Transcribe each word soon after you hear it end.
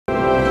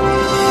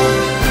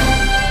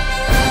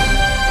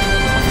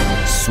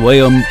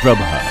Swayam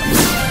Prabha.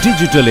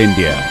 Digital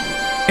India.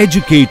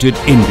 Educated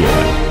India.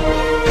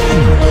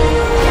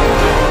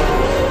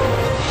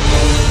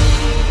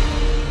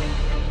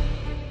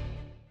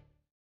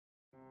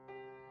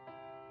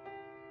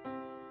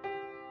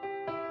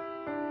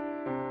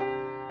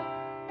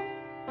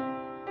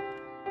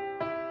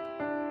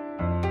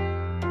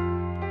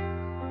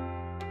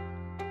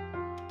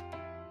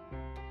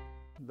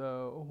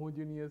 The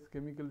homogeneous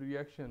chemical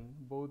reaction,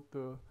 both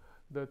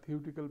the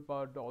theoretical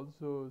part,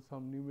 also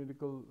some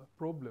numerical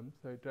problems.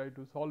 I try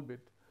to solve it,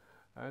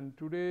 and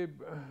today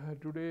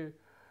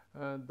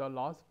the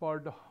last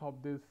part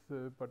of this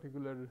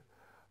particular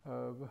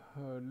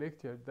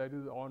lecture, that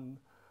is on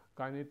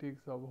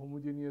kinetics of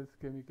homogeneous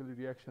chemical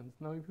reactions.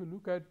 Now, if you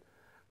look at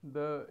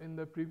in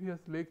the previous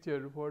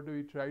lecture, what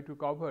we try to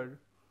cover,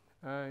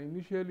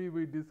 initially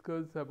we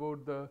discussed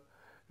about the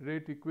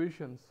rate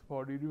equations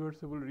for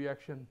irreversible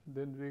reaction,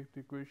 then rate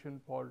equation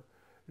for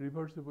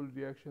reversible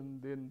reaction,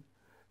 then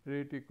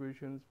rate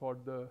equations for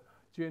the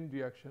chain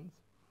reactions,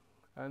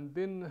 and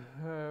then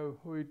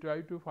we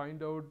try to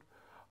find out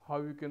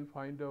how you can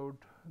find out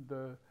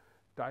the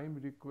time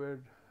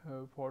required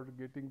for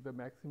getting the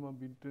maximum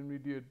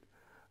intermediate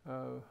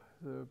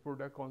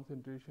product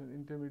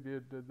concentration,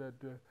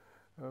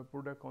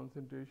 product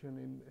concentration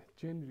in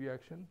chain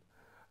reaction,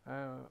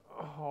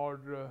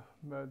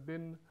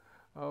 then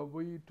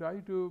we try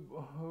to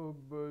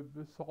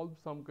solve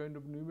some kind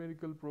of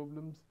numerical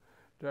problems,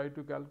 try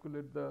to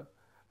calculate the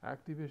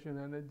activation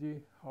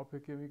energy of a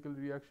chemical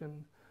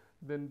reaction,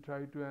 then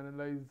try to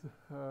analyze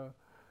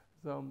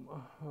some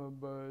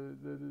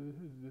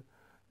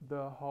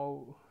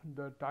how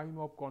the time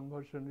of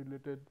conversion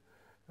related,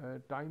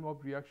 time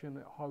of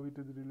reaction, how it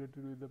is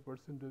related with the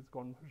percentage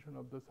conversion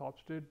of the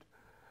substrate.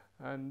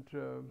 And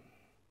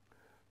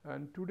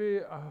today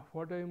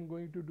what I am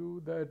going to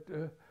do,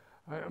 that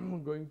I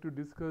am going to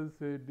discuss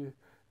a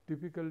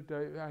typical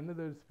type,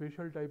 another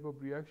special type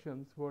of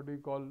reactions, what we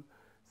call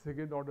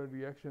second order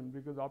reaction,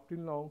 because up till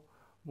now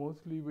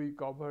mostly we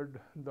covered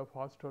the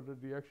first order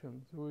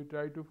reaction. So we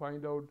try to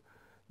find out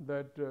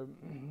that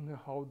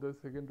how the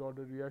second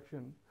order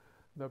reaction,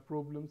 the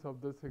problems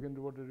of the second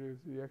order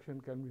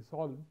reaction can be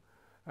solved,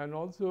 and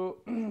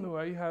also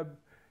I have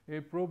a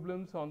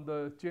problems on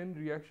the chain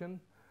reaction,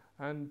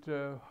 and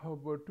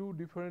two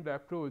different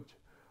approach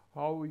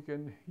how we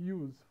can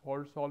use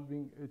for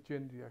solving a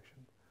chain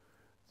reaction.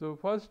 So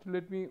first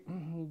let me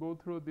go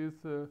through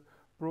this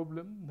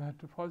problem. That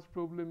first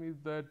problem is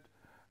that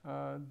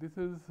this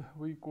is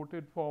we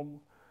quoted from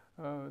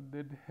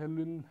that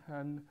Helen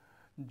and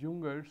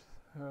Jungers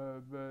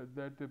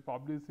that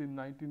published in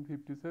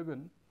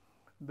 1957.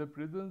 The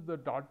presents the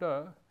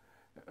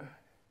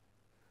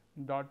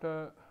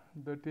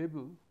the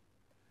table,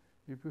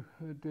 if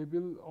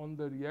table on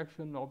the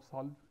reaction of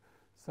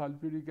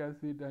sulfuric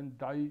acid and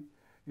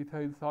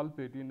diethyl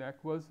sulfate in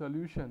aqueous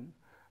solution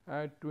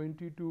at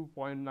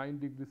 22.9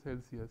 degrees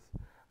Celsius,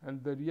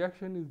 and the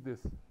reaction is this.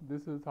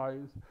 This is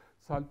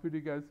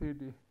sulfuric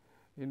acid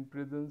in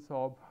presence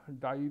of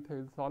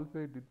diethyl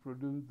sulfate, it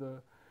produces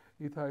the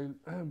ethyl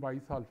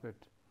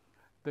bisulfate.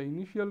 The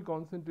initial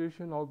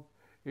concentration of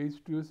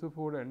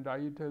H2SO4 and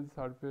diethyl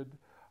sulfate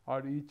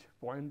are each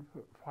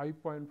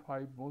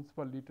 5.5 moles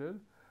per liter.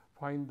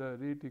 Find the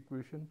rate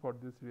equation for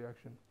this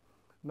reaction.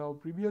 Now,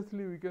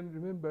 previously we can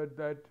remember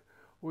that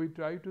we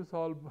try to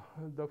solve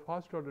the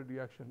first order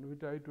reaction. We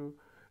try to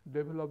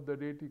develop the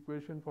rate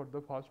equation for the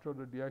first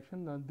order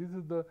reaction, and this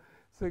is the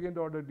second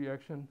order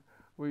reaction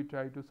we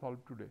try to solve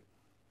today.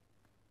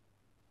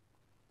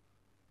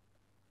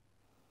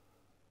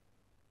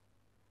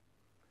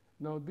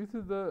 Now, this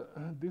is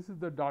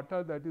the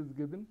data that is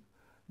given.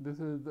 This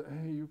is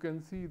you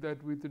can see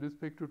that with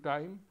respect to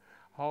time,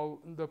 how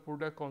the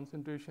product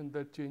concentration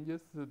that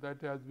changes,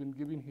 that has been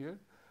given here.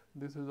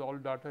 This is all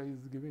data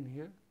is given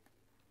here.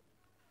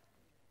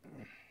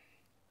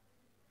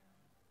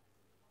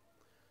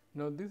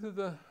 Now, this is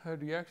a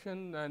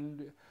reaction,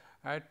 and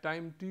at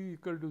time t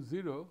equal to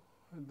 0,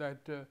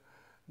 that Ca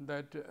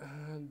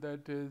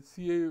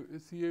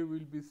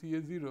will be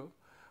Ca0,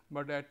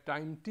 but at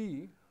time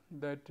t,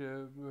 that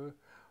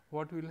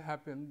what will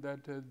happen,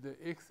 that the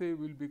Xa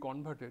will be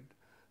converted.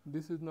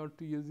 This is not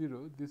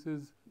Ta0.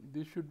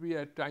 This should be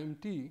at time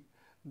t.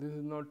 This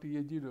is not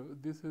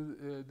Ta0. This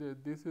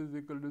is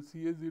equal to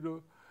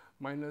Ca0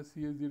 minus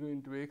Ca0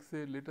 into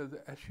Xa. Let us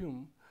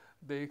assume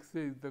the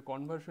Xa is the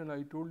conversion.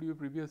 I told you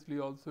previously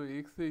also,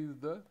 Xa is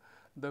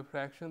the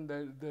fraction,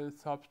 that the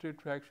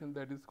substrate fraction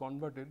that is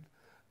converted.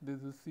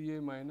 This is Ca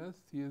minus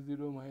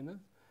Ca0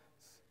 minus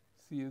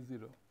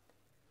Ca0.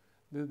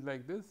 This is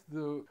like this.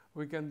 So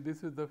we can,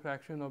 this is the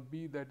fraction of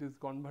B that is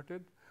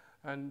converted,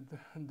 and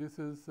this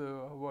is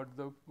what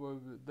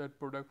that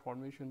product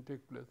formation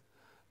take place.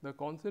 The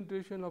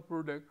concentration of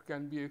product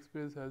can be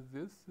expressed as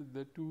this,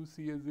 the 2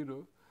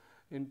 Ca0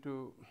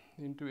 into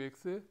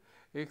Xa.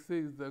 Xa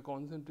is the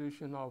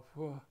concentration of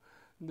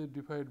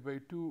divided by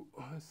 2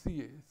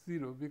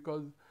 Ca0,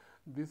 because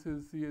this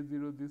is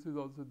Ca0, this is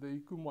also the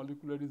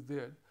equimolecular is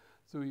there.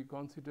 So we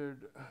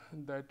considered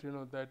that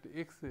that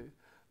Xa,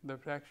 the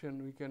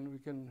fraction we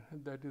can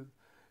that is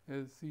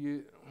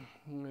Ca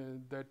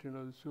that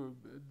so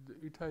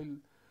ethyl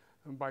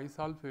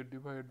bisulfate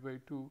divided by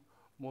 2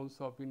 moles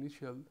of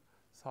initial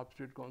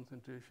substrate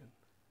concentration.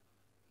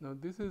 Now,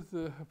 this is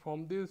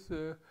from this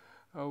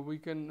we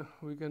can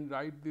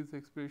write this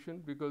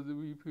expression, because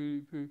if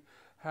we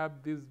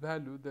have this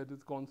value, that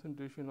is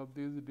concentration of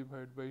this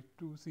divided by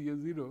 2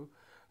 Ca0,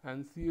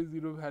 and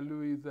Ca0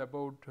 value is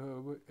about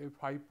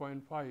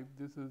 5.5.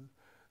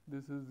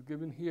 This is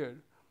given here,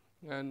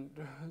 and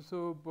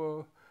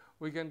so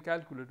we can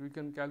calculate. We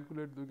can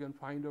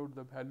find out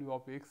the value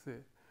of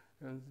Xa,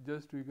 and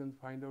just we can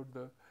find out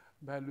the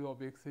value of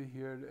Xa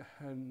here,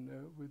 and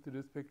with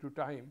respect to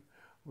time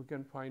we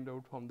can find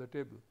out from the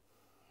table.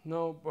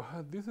 Now,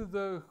 this is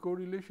the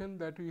correlation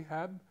that we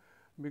have,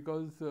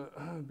 because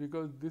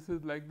this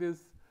is like this,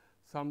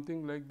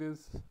 something like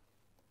this,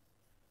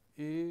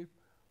 A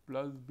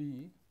plus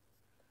B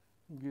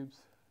gives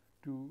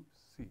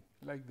 2C,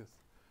 like this.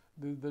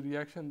 This is the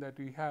reaction that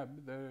we have.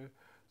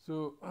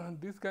 So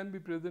this can be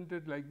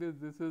presented like this.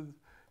 This is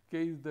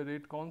K is the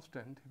rate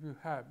constant if you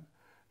have.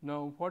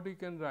 Now, what we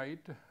can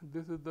write,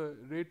 this is the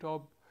rate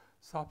of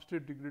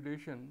substrate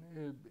degradation,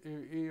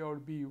 A or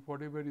B,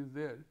 whatever is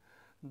there.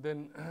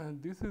 Then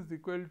this is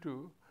equal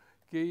to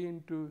K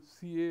into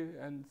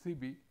Ca and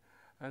Cb,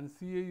 and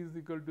Ca is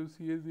equal to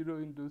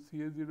Ca0 into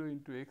Ca0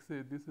 into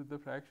Xa. This is the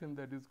fraction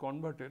that is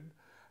converted,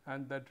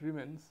 and that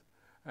remains.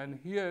 And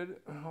here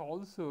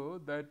also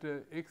that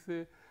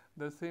Xa,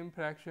 the same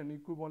fraction,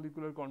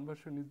 equimolecular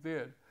conversion is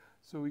there.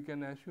 So we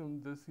can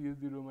assume the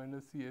Ca0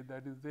 minus Ca,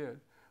 that is there,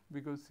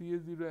 because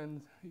Ca0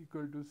 and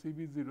equal to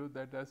Cb0,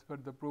 that as per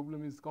the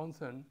problem is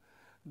concerned.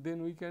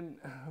 Then we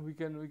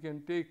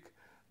can take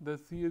the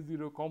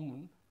Ca0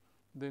 common,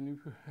 then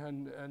if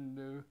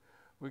and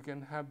we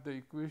can have the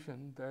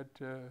equation that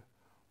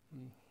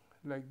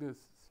like this.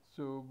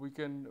 So we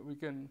can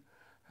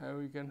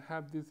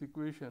have this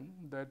equation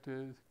that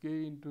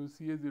K into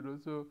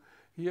Ca0. So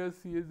here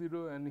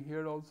Ca0 and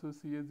here also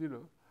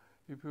Ca0.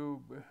 If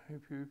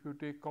you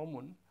take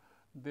common,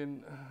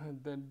 then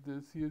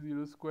the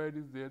Ca0 squared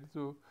is there.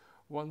 So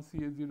one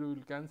Ca0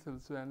 will cancel.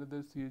 So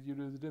another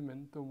Ca0 is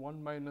remain. So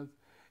 1 minus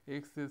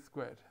Xa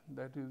square,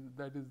 that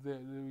is there.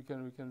 We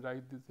can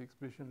write this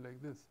expression like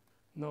this.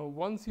 Now,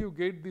 once you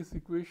get this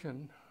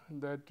equation,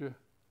 that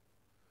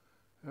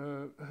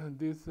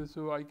this,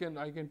 so I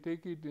can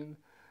take it in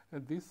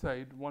this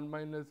side, 1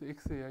 minus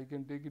Xa, I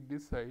can take it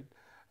this side,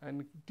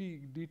 and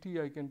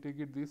dt I can take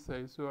it this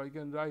side. So I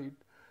can write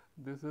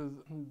this is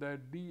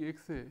that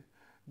dxa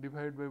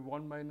divided by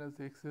 1 minus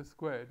Xa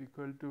square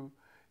equal to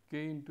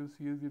K into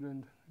Ca0,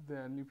 and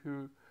then if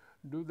you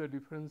do the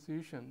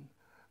differentiation,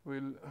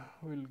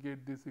 we'll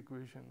get this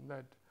equation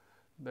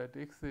that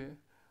Xa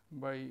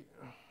by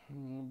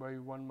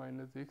 1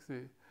 minus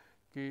Xa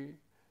K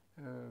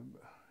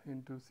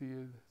into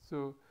Ca.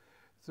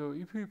 So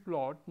if we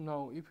plot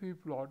now, if we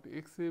plot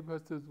Xa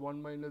versus 1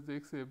 minus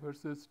Xa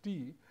versus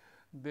T,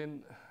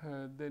 then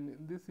in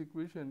this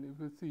equation,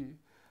 if you see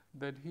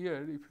that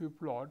here, if you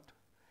plot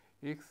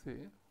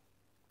Xa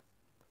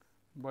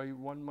by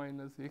 1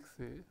 minus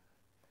Xa,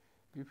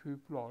 if we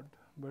plot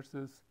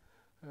versus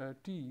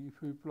T,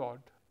 if we plot,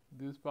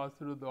 this pass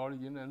through the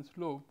origin, and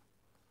slope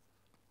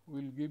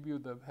will give you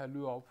the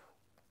value of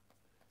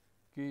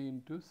K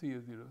into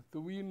Ca0.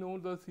 So we know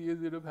the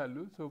Ca0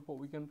 value, so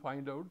we can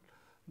find out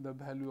the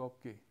value of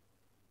K.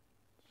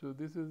 So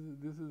this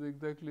is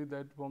exactly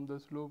that. From the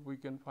slope we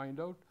can find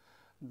out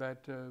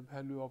that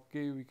value of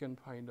K we can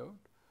find out,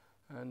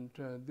 and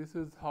this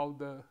is how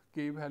the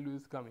K value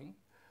is coming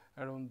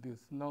around this.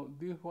 Now,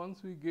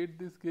 once we get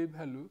this K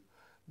value,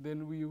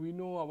 then we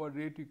know our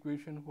rate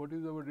equation. What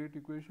is our rate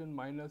equation?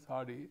 Minus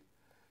Ra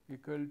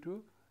equal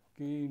to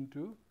K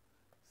into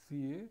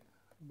Ca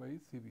by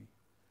Cb.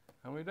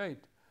 Am I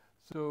right?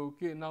 So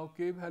now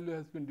K value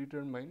has been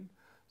determined.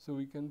 So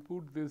we can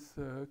put this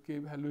K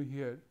value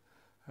here,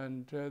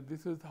 and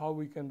this is how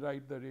we can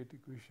write the rate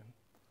equation.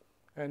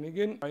 And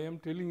again, I am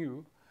telling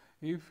you,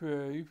 if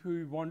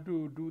we want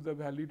to do the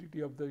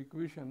validity of the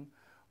equation,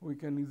 we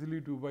can easily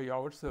do by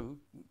ourselves.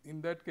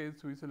 In that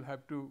case, we shall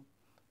have to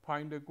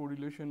find a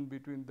correlation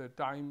between the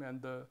time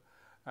and the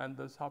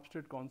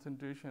substrate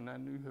concentration,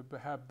 and we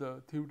have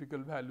the theoretical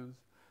values,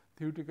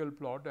 theoretical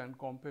plot, and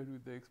compare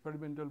with the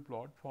experimental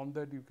plot. From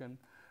that you can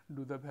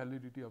do the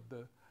validity of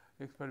the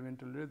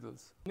experimental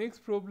results. Next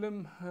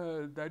problem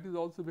that is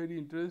also very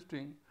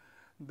interesting,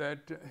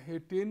 that a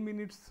 10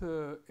 minutes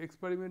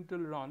experimental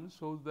run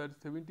shows that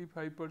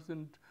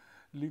 75%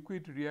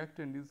 liquid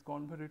reactant is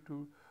converted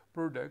to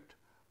product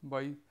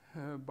by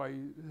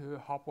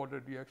half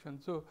order reaction.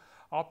 So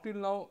up till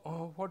now,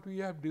 what we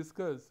have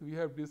discussed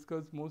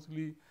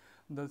mostly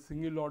the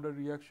single order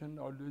reaction,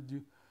 or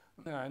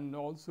and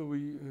also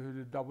we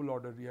double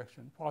order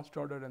reaction, first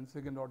order and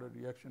second order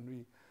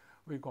reaction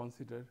we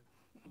consider.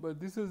 But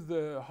this is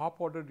the half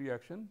order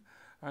reaction,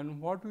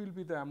 and what will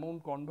be the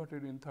amount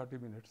converted in 30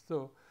 minutes.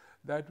 So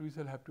that we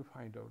shall have to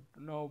find out.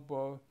 Now,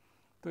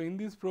 so in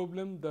this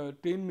problem, the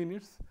 10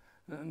 minutes,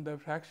 and the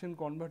fraction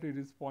converted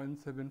is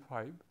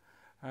 0.75,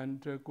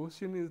 and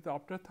question is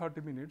after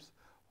 30 minutes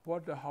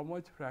how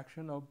much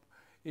fraction of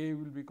A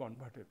will be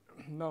converted.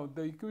 Now,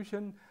 the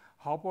equation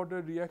half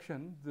order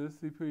reaction,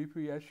 this if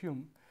we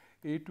assume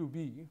A to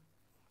B,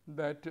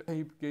 that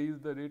if K is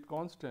the rate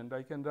constant,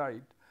 I can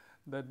write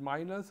that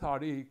minus R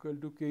A equal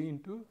to K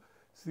into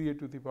C A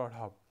to the power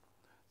half.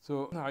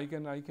 So, I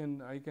can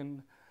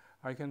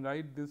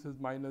write this as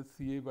minus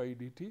C A by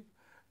dt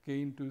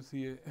K into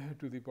C A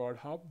to the power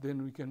half,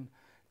 then we can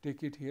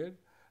take it here.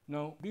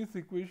 Now, this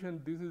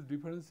equation, this is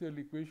differential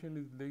equation,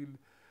 is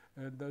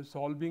the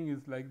solving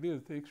is like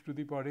this: x to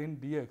the power n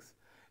dx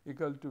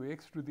equal to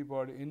x to the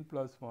power n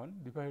plus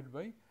 1 divided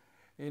by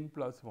n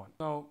plus 1.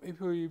 Now, if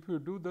you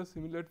do the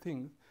similar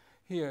thing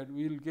here,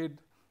 we will get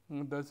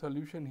the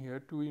solution here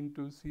 2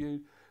 into C A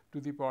to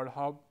the power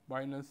half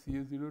minus C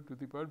A 0 to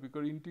the power,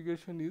 because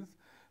integration is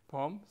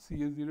from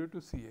C A 0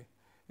 to C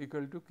A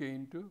equal to K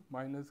into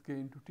minus K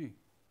into T.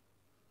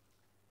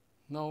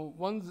 Now,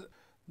 once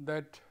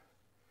that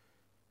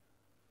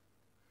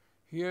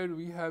here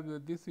we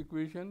have this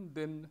equation,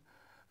 then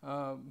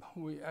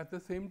we at the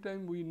same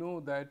time we know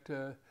that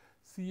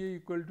C A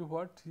equal to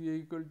what? C A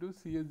equal to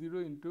C A 0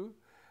 into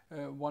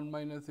 1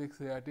 minus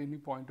x A at any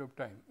point of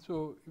time.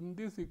 So, in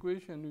this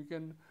equation we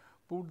can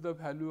put the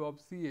value of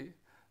C A,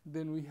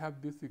 then we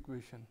have this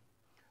equation,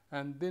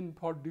 and then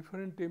for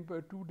different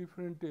two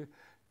different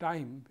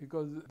time,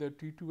 because the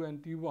T2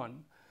 and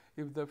T1,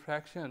 if the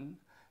fraction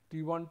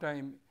T1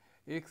 time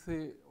x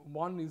A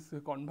 1 is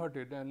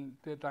converted and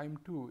the time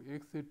 2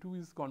 x A 2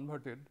 is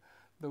converted,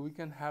 then we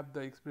can have the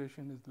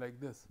expression is like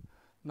this.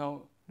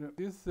 Now,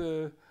 this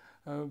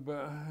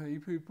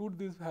if we put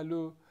this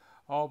value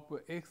of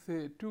x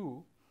A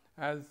 2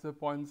 as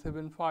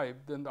 0.75,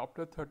 then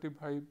after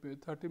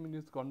 30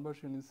 minutes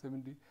conversion is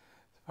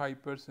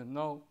 75%.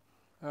 Now,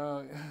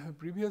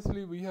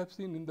 previously we have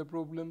seen in the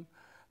problem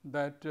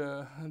that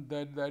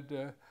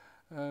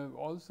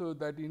also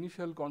that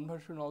initial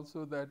conversion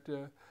also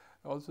that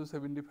also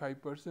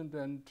 75%,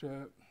 and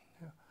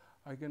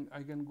I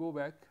can go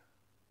back.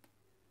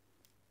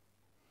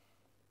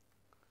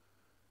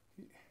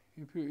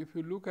 If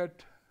you look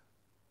at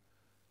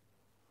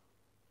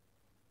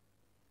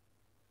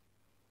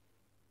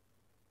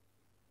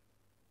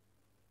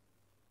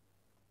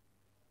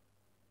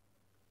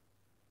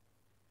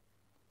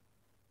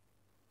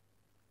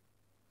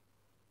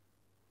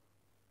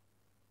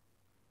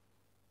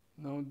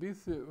now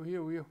this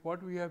here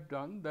what we have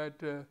done, that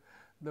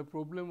the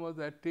problem was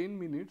at 10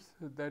 minutes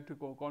that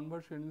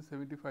conversion is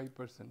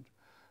 75%.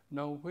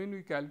 Now, when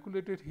we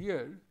calculated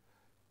here,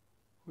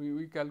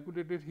 we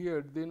calculated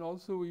here, then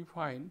also we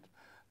find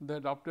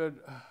that after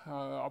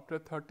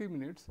 30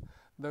 minutes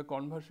the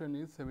conversion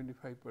is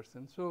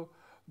 75%. So,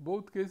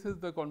 both cases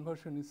the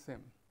conversion is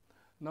same.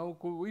 Now,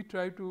 we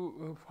try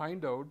to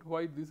find out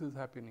why this is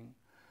happening,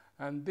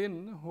 and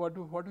then what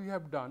we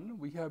have done,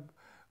 we have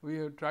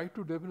tried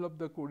to develop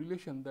the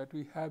correlation that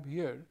we have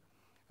here,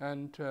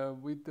 and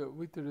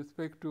with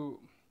respect to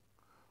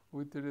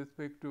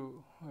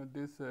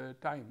this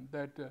time,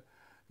 that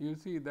you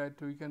see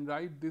that we can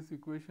write this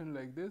equation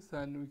like this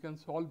and we can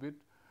solve it,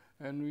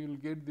 and we will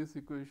get this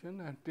equation,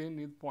 and 10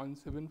 is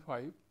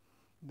 0.75,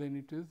 then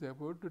it is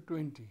about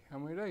 20.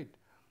 Am I right?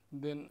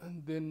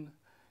 Then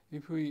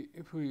if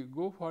we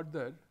go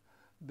further,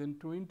 then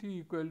 20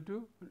 equal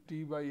to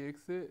T by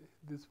x A,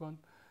 this one,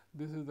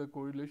 this is the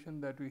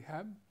correlation that we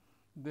have.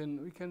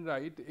 Then we can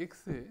write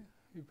x A,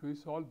 if we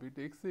solve it,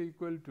 x A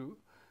equal to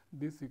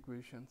these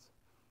equations.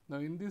 Now,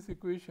 in this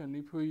equation,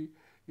 if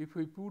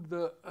we put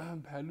the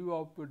value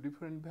of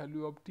different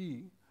value of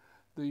t,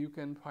 then you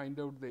can find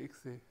out the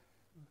x A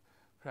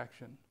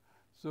fraction.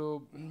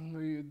 So,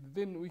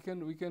 then we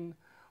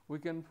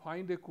can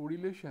find a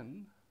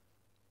correlation.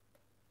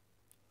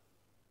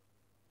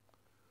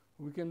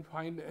 We can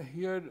find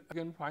here, we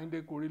can find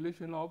a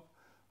correlation of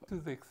this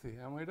is x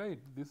A. Am I right?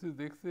 This is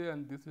x A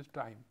and this is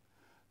time.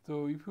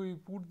 So, if we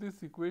put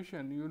this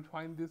equation, you will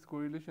find this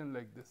correlation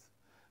like this.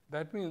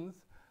 That means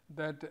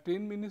that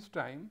 10 minutes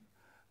time,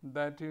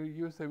 that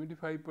your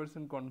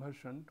 75%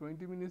 conversion,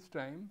 20 minutes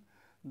time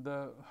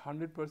the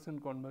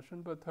 100%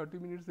 conversion, but 30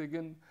 minutes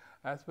again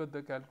as per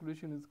the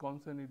calculation is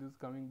concerned, it is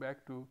coming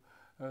back to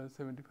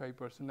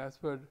 75% as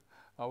per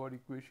our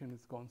equation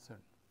is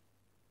concerned.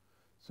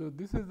 So,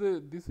 this is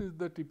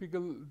the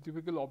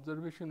typical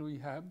observation we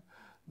have,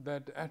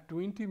 that at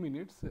 20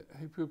 minutes,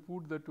 if you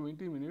put the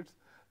 20 minutes,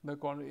 the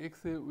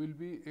x A will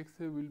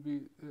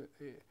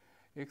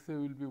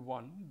be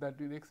 1, that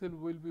in x A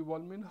will be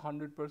 1 mean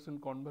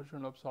 100%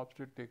 conversion of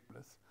substrate take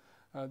place,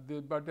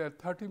 but at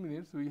 30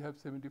 minutes we have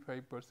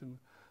 75%.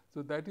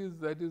 So, that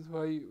is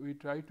why we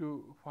try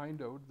to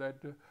find out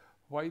that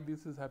why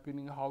this is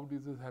happening, how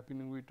this is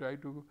happening. We try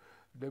to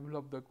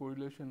develop the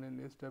correlation and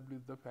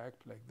establish the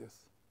fact like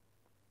this.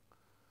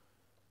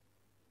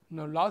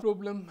 Now, last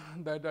problem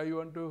that I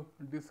want to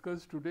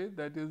discuss today,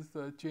 that is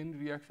chain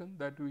reaction,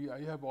 that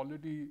I have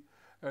already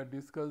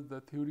discussed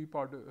the theory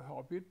part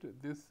of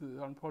it. This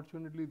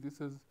unfortunately this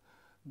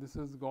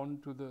has gone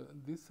to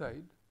this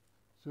side.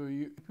 So,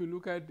 if you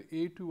look at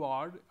A to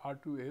R, R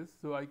to S,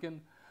 so I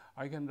can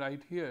I can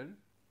write here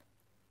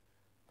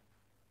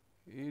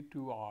A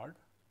to R,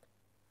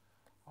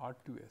 R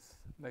to S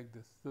like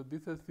this. So,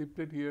 this is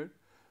shifted here.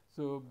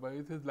 So,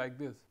 it is like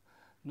this.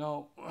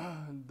 Now,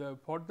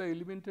 for the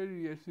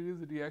elementary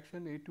series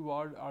reaction A to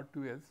R, R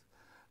to S,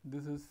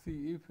 this is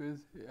C if is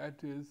at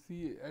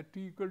C at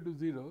T equal to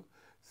 0,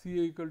 Ca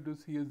equal to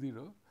Ca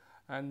 0,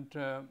 and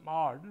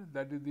R,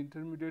 that is the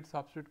intermediate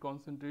substrate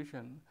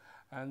concentration,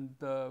 and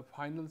the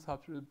final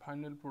substrate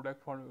final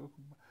product for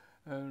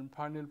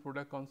final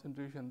product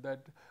concentration,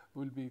 that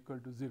will be equal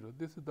to 0.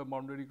 This is the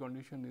boundary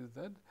condition. Is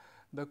that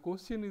the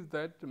question is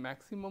that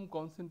maximum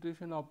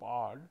concentration of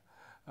R,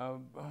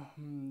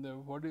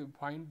 what you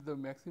find the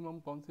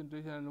maximum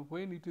concentration and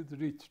when it is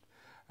reached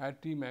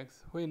at T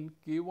max, when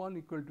K1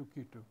 equal to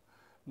K2.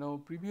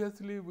 Now,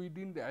 previously we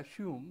did not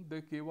assume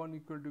the K1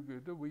 equal to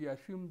K2, we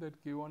assume that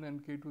K1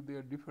 and K2 they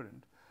are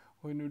different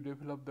when you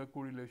develop the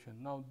correlation.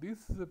 Now, this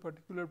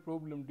particular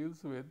problem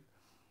deals with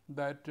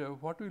that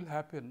what will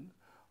happen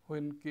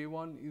when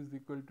K1 is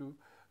equal to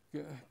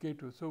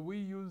K2. So, we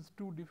use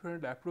two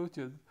different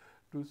approaches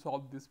to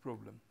solve this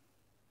problem.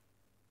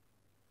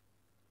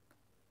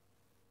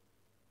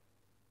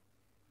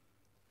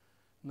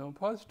 Now,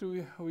 first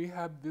we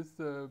have this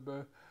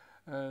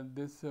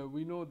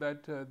we know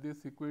that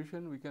this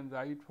equation we can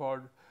write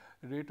for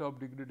rate of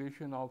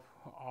degradation of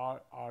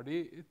RA.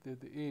 The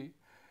A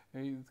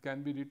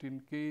can be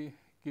written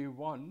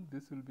K1,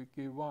 this will be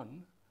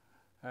K1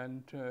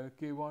 and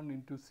K1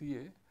 into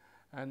Ca,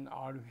 and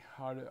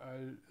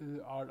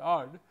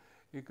RR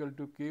equal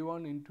to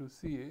K1 into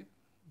Ca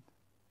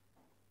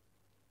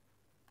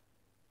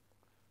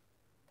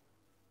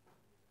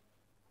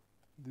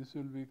this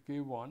will be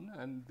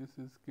K1 and this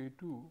is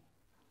K2,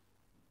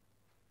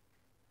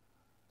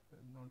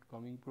 not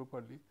coming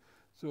properly.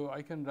 So,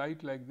 I can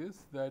write like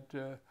this that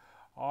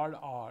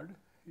RR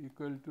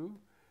equal to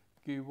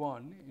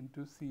K1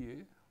 into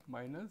Ca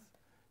minus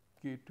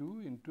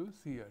K2 into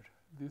Cr.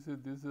 This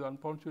is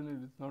unfortunately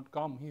it is not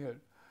come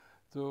here.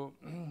 So,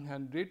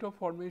 and rate of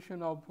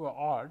formation of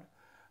R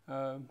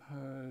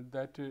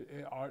that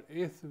R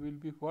S will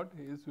be what?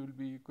 S will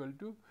be equal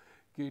to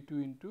K2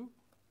 into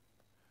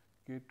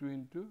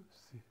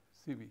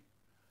Cv.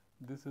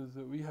 This is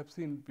we have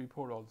seen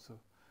before also.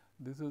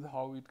 This is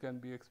how it can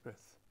be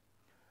expressed.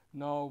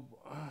 Now,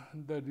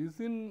 the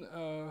reason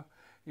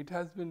it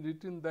has been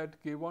written that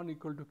K1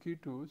 equal to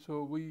K2.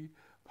 So, we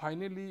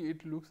finally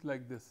it looks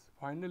like this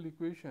final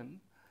equation.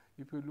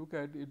 If you look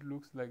at it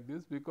looks like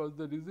this, because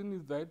the reason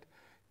is that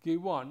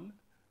K1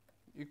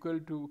 equal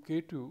to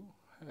K2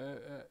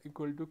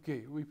 equal to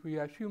K. If we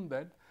assume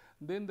that,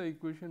 then the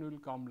equation will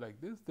come like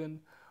this,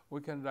 then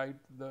we can write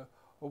the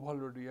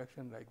overload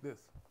reaction like this.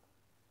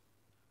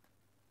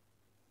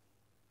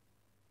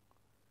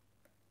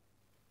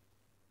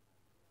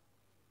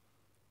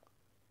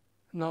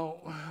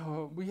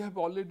 Now, we have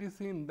already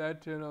seen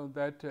that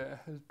that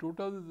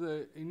total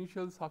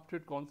initial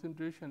substrate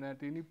concentration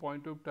at any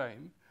point of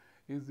time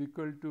is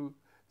equal to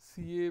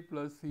Ca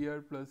plus Cr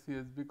plus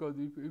Cs, because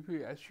if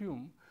we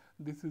assume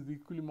this is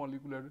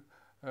equimolecular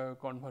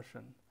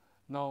conversion.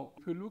 Now,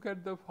 if you look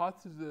at the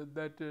first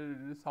that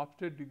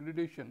substrate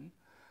degradation,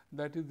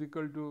 that is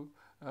equal to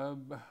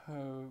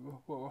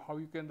how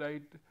you can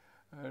write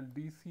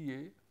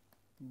dCA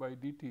by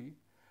dt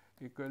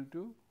equal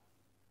to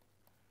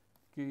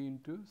K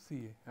into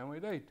Ca. Am I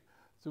right?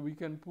 So, we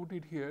can put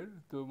it here.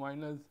 So,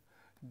 minus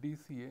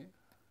dCA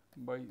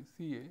by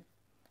Ca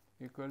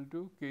equal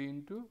to K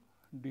into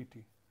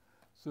dt.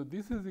 So,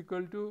 this is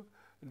equal to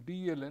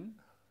dln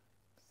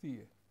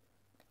Ca.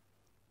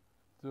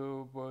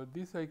 So,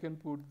 this I can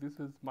put, this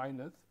is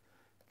minus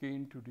K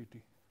into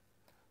dt.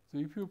 So,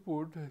 if you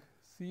put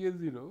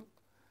Ca0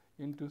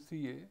 into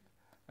Ca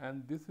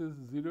and this is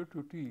 0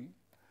 to t,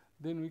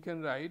 then we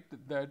can write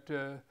that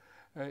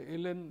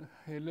ln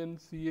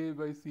Ca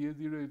by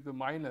Ca0 is the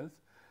minus,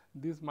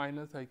 this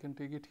minus I can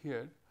take it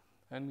here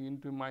and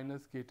into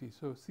minus Kt.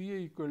 So, Ca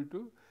equal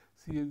to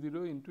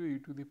Ca0 into e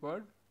to the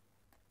power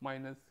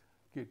minus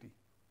Kt.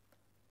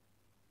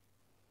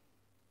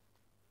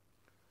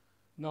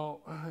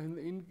 Now,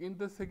 in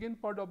the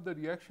second part of the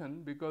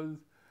reaction, because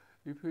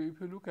if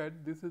you look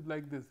at this is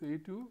like this A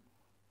to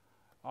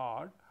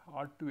R,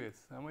 R to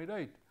S, am I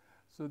right?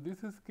 So,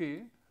 this is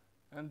K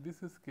and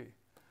this is K.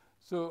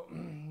 So,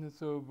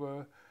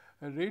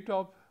 rate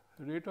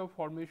of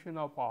formation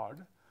of R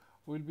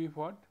will be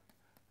what?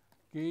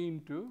 K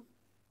into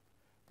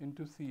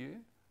Ca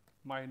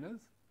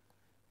minus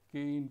K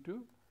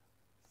into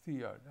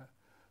Cr.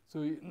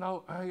 So,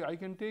 now I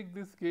can take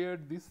this K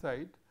at this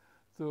side.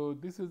 So,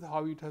 this is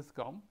how it has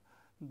come,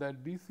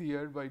 that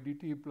dCr by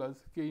dt plus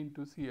K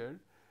into Cr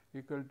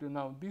equal to,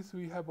 now this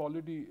we have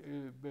already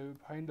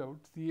find out,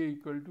 Ca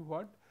equal to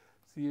what?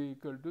 Ca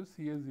equal to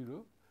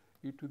Ca0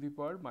 e to the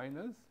power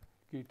minus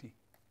Kt.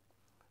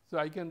 So,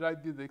 I can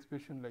write this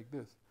expression like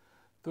this.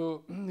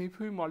 So, if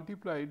we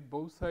multiplied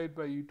both sides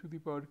by e to the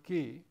power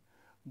k,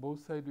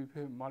 both sides if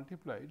we have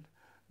multiplied,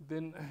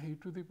 then e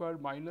to the power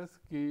minus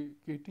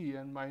Kt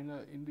and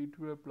minus in e to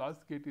the power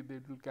plus Kt, they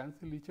will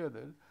cancel each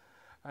other,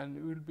 and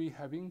we will be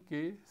having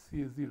K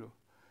CH0.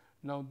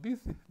 Now, this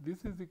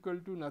is equal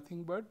to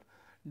nothing but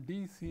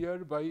d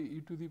Cr by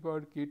e to the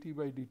power kT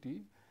by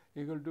dt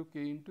equal to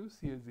K into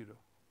CH0.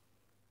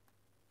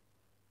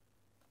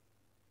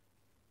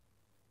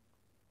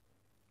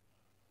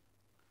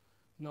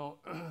 Now,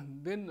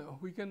 then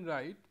we can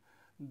write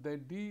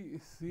that d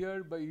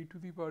Cr by e to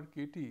the power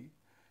kT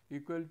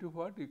equal to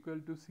what? Equal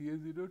to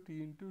CH0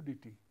 T into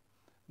dt.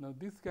 Now,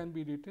 this can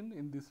be written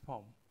in this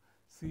form: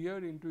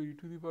 Cr into e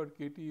to the power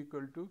kT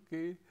equal to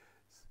K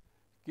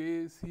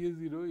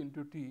CH0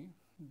 into T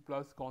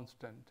plus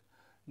constant.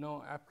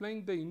 Now,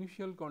 applying the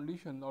initial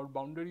condition or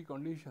boundary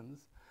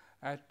conditions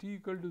at t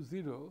equal to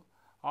 0,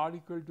 r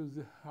equal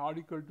to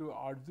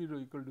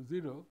r0 equal to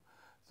 0.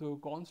 So,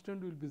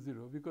 constant will be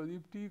 0, because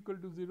if t equal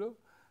to 0,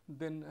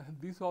 then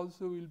this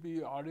also will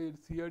be r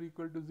Cr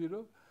equal to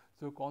 0.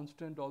 So,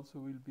 constant also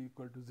will be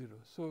equal to 0.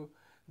 So,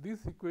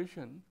 this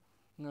equation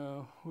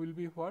will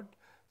be what?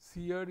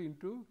 Cr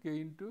into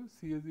K into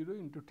CH0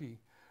 into T.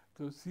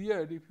 So,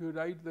 Cr, if you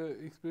write the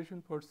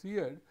expression for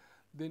Cr,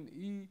 then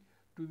e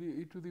to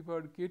the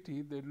power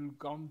kT, that will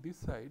come this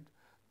side.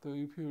 So,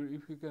 if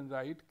you can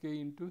write K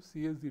into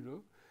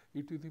CH0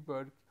 e to the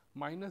power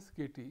minus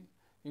kT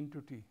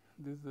into T.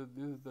 This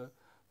is the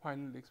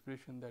final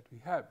expression that we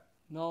have.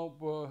 Now,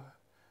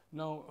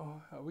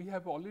 we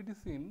have already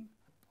seen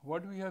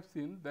what we have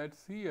seen, that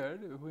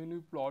Cr, when we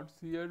plot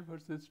Cr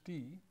versus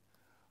T,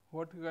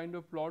 what kind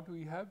of plot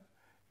we have?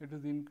 It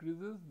is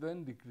increases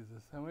then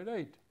decreases. Am I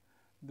right?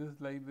 This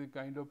is like the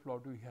kind of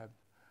plot we have.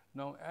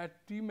 Now,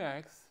 at T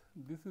max,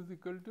 this is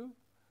equal to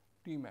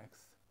T max.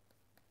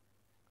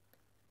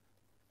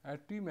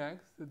 At T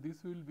max,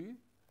 this will be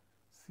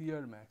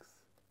Cr max.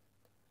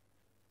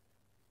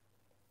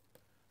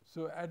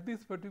 So, at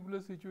this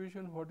particular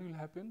situation, what will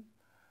happen?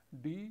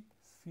 d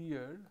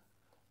Cr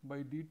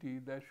by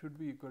dt, that should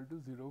be equal to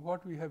 0.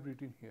 What we have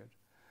written here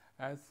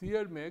as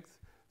Cr max,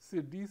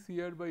 say d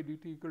Cr by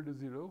dt equal to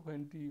 0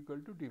 when t equal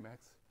to T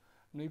max.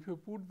 Now, if you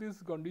put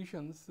these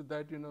conditions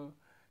that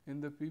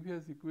in the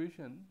previous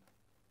equation,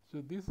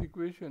 so this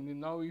equation,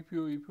 now if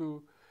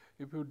you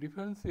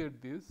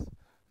differentiate this,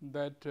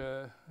 that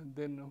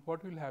then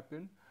what will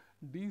happen?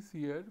 D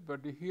Cr,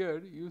 but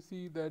here you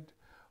see that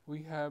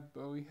we have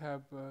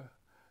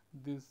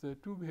these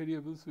two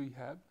variables we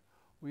have.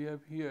 We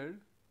have here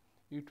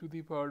e to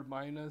the power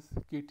minus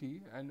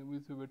kT and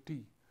with over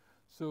t.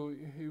 So,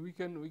 we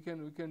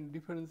can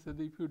differentiate.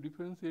 If you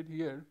differentiate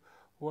here,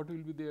 what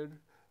will be there?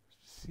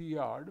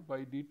 Cr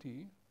by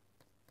dt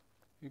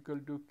equal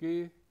to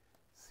K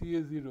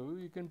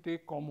CH0. You can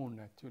take common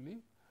actually.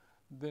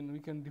 Then we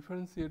can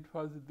differentiate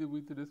first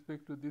with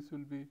respect to this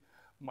will be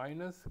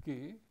minus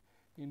K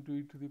into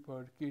e to the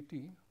power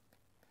kT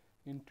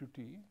into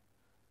t.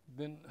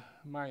 Then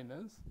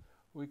minus,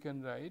 we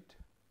can write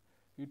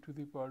e to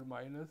the power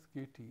minus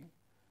kT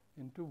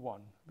into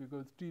 1,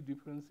 because t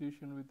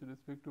differentiation with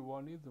respect to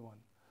 1 is 1.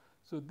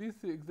 So,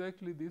 this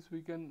exactly this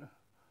we can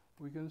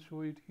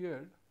show it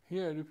here.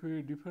 Here, if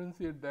we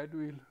differentiate that,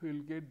 we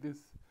will get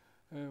this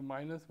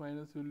minus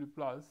will be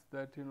plus,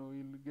 that we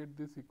will get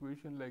this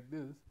equation like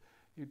this: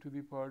 e to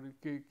the power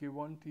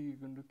k1 t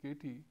equal to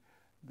kT.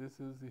 This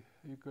is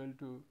equal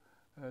to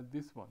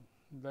this one.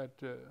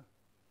 That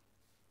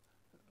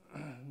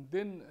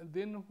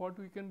then what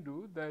we can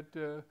do, that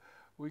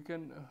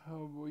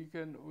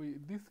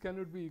this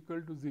cannot be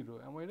equal to 0.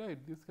 Am I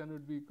right? This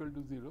cannot be equal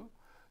to 0.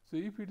 So,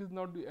 if it is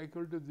not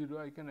equal to 0,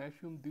 I can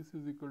assume this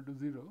is equal to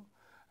 0,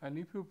 and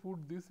if you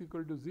put this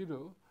equal to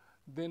 0,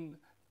 then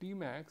T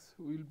max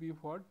will be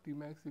what? T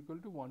max equal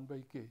to 1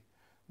 by K,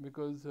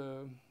 because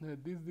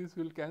this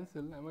will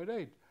cancel. Am I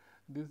right?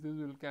 This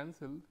will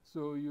cancel.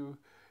 So,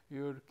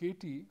 your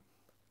kT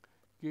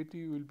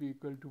will be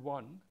equal to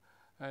 1,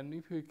 and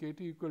if your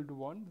kT equal to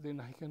 1, then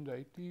I can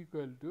write T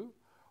equal to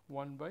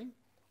 1 by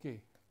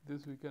K.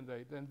 This we can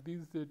write, and this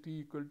is T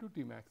equal to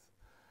T max.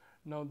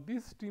 Now,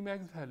 this T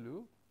max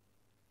value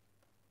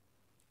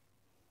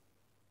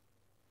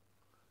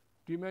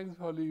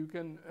you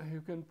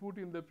can put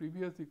in the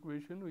previous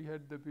equation. We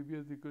had the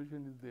previous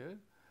equation is there.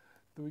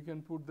 So, we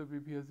can put the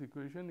previous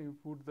equation. You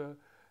put the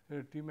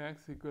T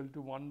max equal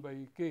to 1 by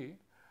K,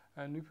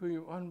 and if we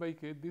 1 by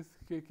K, this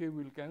K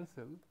will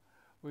cancel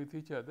with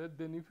each other.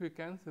 Then if we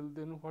cancel,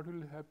 then what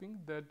will happen?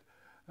 That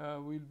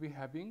we will be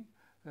having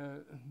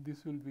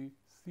this will be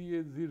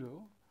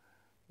CH0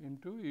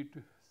 into e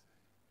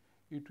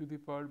to the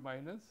power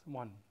minus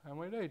 1. Am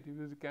I right? If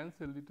it is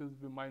cancelled, it will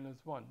be minus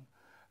 1,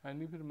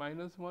 and if it is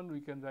minus 1, we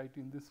can write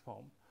in this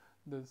form: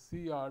 the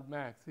Cr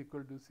max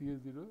equal to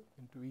CH0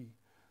 into E.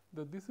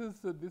 This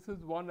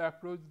is one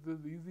approach, the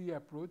easy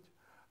approach,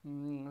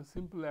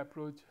 simple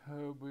approach,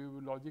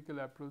 logical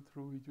approach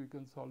through which we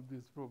can solve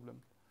this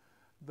problem.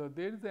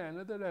 There is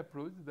another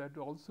approach that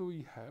also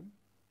we have.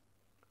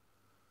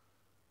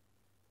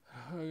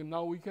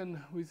 Now we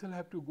shall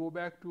have to go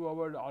back to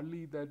our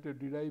early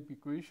derived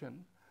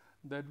equation,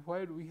 that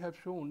where we have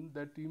shown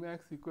that T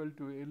max equal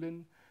to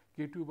ln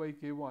K2 by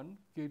K1,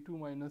 K2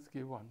 minus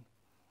K1.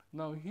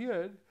 Now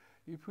here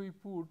if we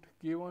put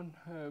K1,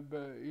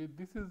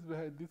 this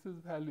is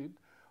valid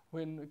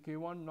when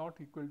K1 not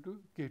equal to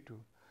K2.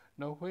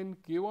 Now, when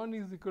K1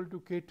 is equal to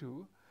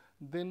K2,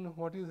 then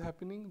what is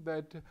happening,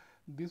 that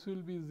this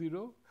will be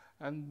 0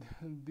 and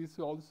this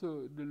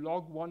also the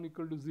log 1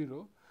 equal to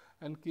 0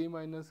 and K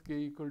minus K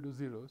equal to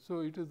 0. So,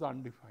 it is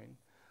undefined,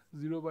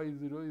 0 by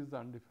 0 is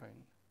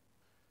undefined.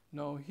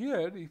 Now,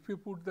 here if you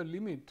put the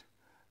limit,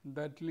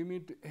 that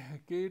limit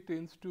K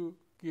tends to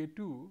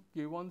K2,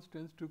 K1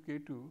 tends to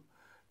K2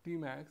 T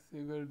max,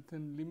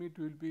 then limit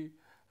will be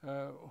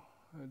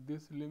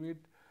this limit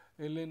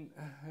ln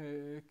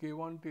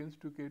K1 tends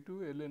to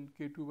K2 ln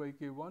K2 by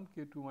K1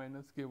 K2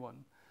 minus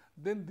K1,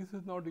 then this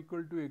is not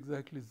equal to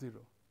exactly 0.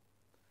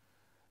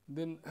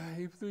 Then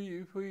if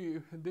we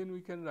then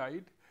we can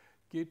write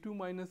K2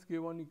 minus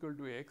K1 equal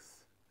to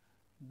x,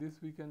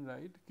 this we can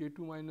write K2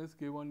 minus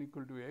K1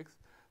 equal to x.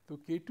 So,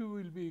 K2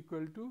 will be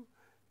equal to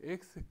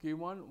x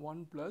K1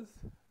 1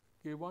 plus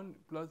K1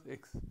 plus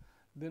x.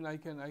 Then I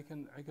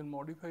can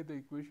modify the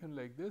equation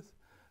like this.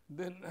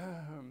 Then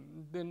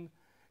then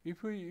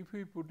if we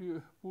put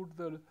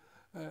the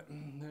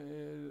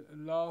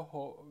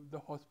the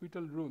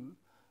hospital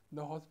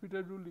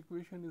rule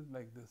equation is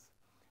like this.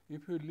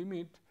 If you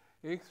limit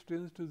x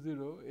tends to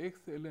 0,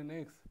 x ln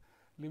x,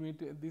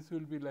 limit this will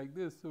be like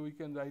this. So, we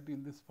can write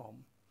in this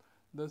form.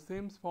 The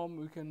same form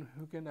we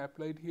can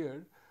apply it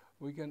here.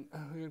 We can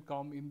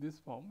come in this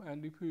form,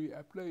 and if we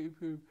apply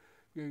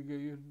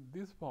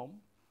this form,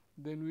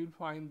 then we will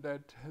find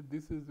that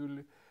this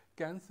will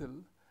cancel,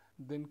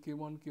 then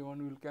K1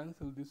 will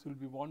cancel, this will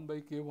be 1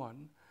 by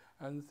K1,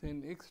 and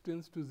then x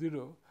tends to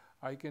 0,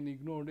 I can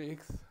ignore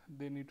x,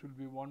 then it will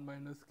be 1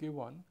 minus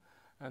K1,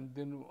 and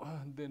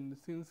then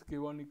since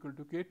K1 equal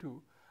to K2,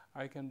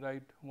 I can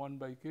write 1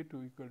 by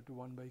K2 equal to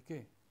 1 by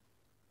K.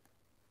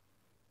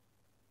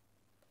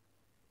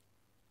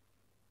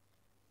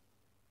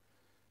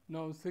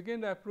 Now,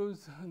 second approach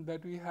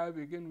that we have,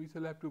 again we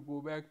shall have to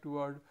go back to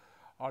our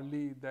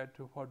early that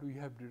what we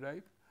have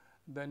derived.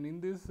 Then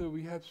in this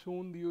we have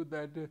shown you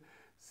that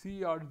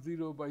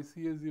CR0 by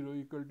CA0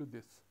 equal to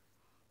this.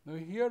 Now,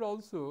 here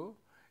also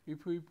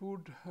if we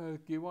put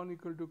K1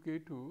 equal to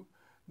K2,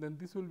 then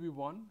this will be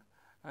 1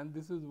 and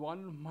this is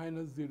 1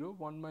 minus 0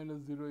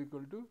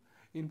 equal to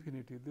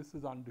infinity. This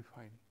is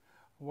undefined.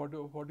 What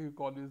you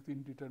call is the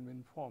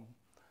indeterminate form.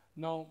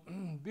 Now,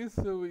 this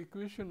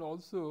equation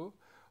also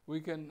we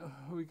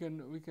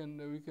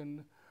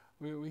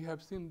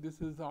have seen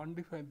this is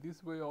undefined.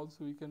 This way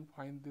also we can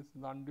find this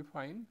is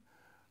undefined.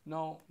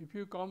 Now, if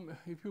you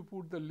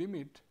put the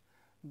limit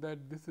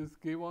that this is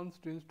K1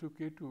 tends to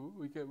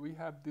K2, we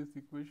have this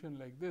equation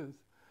like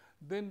this.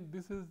 Then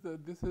this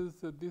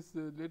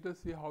let us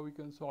see how we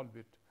can solve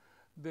it.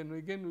 Then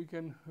again we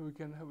can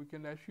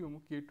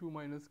assume K2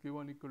 minus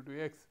K1 equal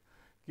to x,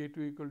 K2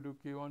 equal to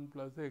K1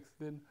 plus x.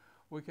 Then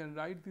we can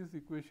write this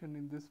equation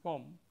in this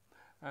form,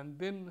 and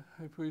then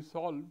if we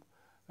solve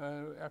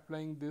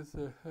applying this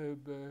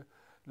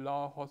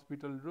law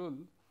hospital rule,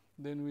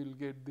 then we will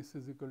get this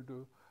is equal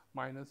to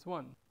minus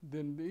 1.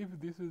 Then if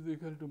this is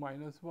equal to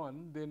minus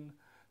 1, then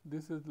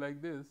this is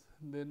like this,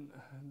 then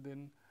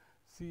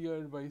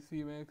CR by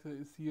C max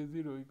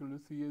CA0 equal to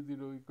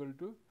CA0 equal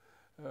to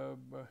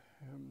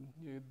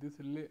this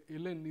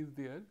ln is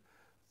there.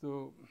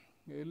 So,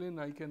 ln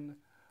I can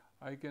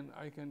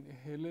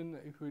ln,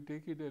 if we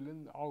take it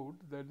ln out,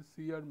 that is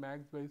CR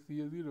max by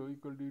CA0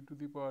 equal to e to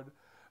the power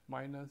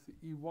minus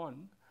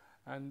E1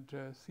 and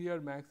CR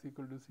max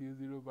equal to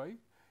CA0 by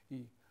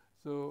E.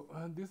 So,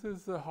 this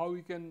is how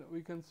we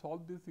can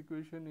solve this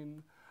equation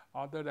in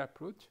other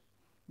approach,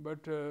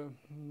 but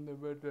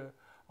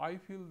I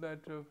feel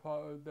that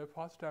the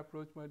first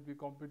approach might be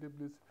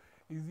comparatively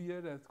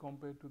easier as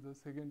compared to the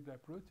second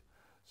approach.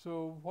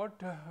 So,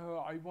 what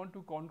I want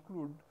to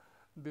conclude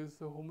this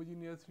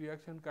homogeneous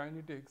reaction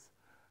kinetics,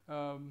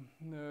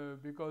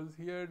 because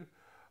here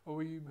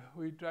we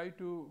try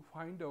to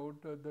find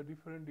out the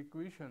different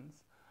equations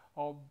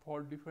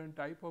for different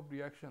type of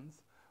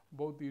reactions,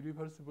 both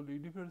irreversible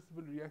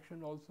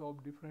reaction also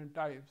of different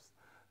types,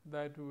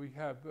 that we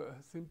have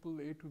simple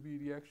A to B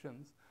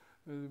reactions,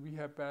 we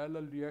have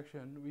parallel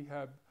reaction, we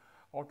have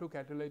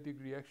autocatalytic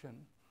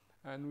reaction,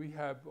 and we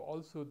have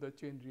also the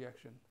chain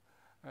reaction.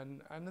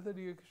 And another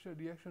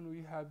reaction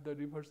we have the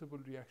reversible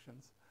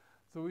reactions.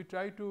 So, we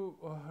try to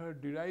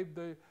derive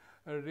the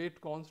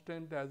rate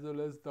constant as well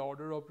as the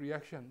order of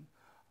reaction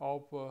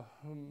of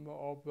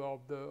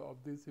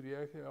these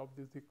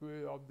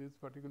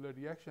particular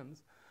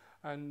reactions,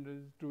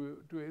 and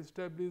to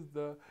establish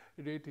the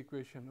rate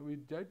equation. We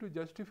try to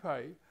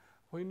justify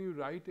when you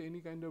write any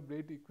kind of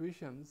rate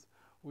equations,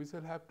 we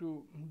shall have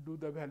to do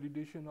the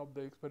validation of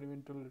the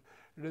experimental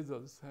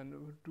results, and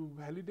to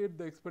validate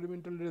the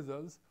experimental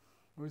results,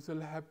 we shall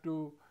have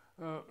to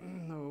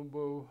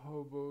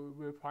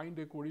find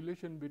a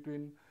correlation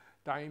between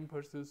time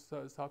versus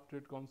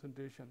substrate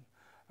concentration,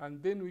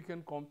 and then we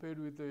can compare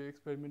with the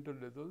experimental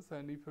results,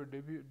 and if a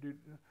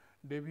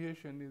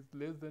deviation is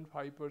less than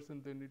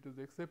 5%, then it is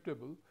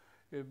acceptable.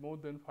 If more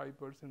than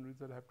 5%, we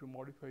shall have to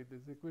modify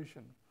this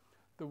equation.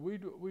 So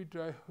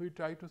we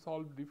try to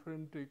solve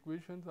different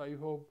equations. I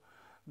hope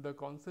the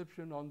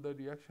conception on the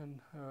reaction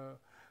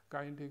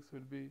kinetics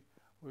will be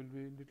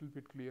little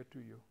bit clear to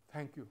you.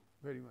 Thank you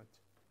very much.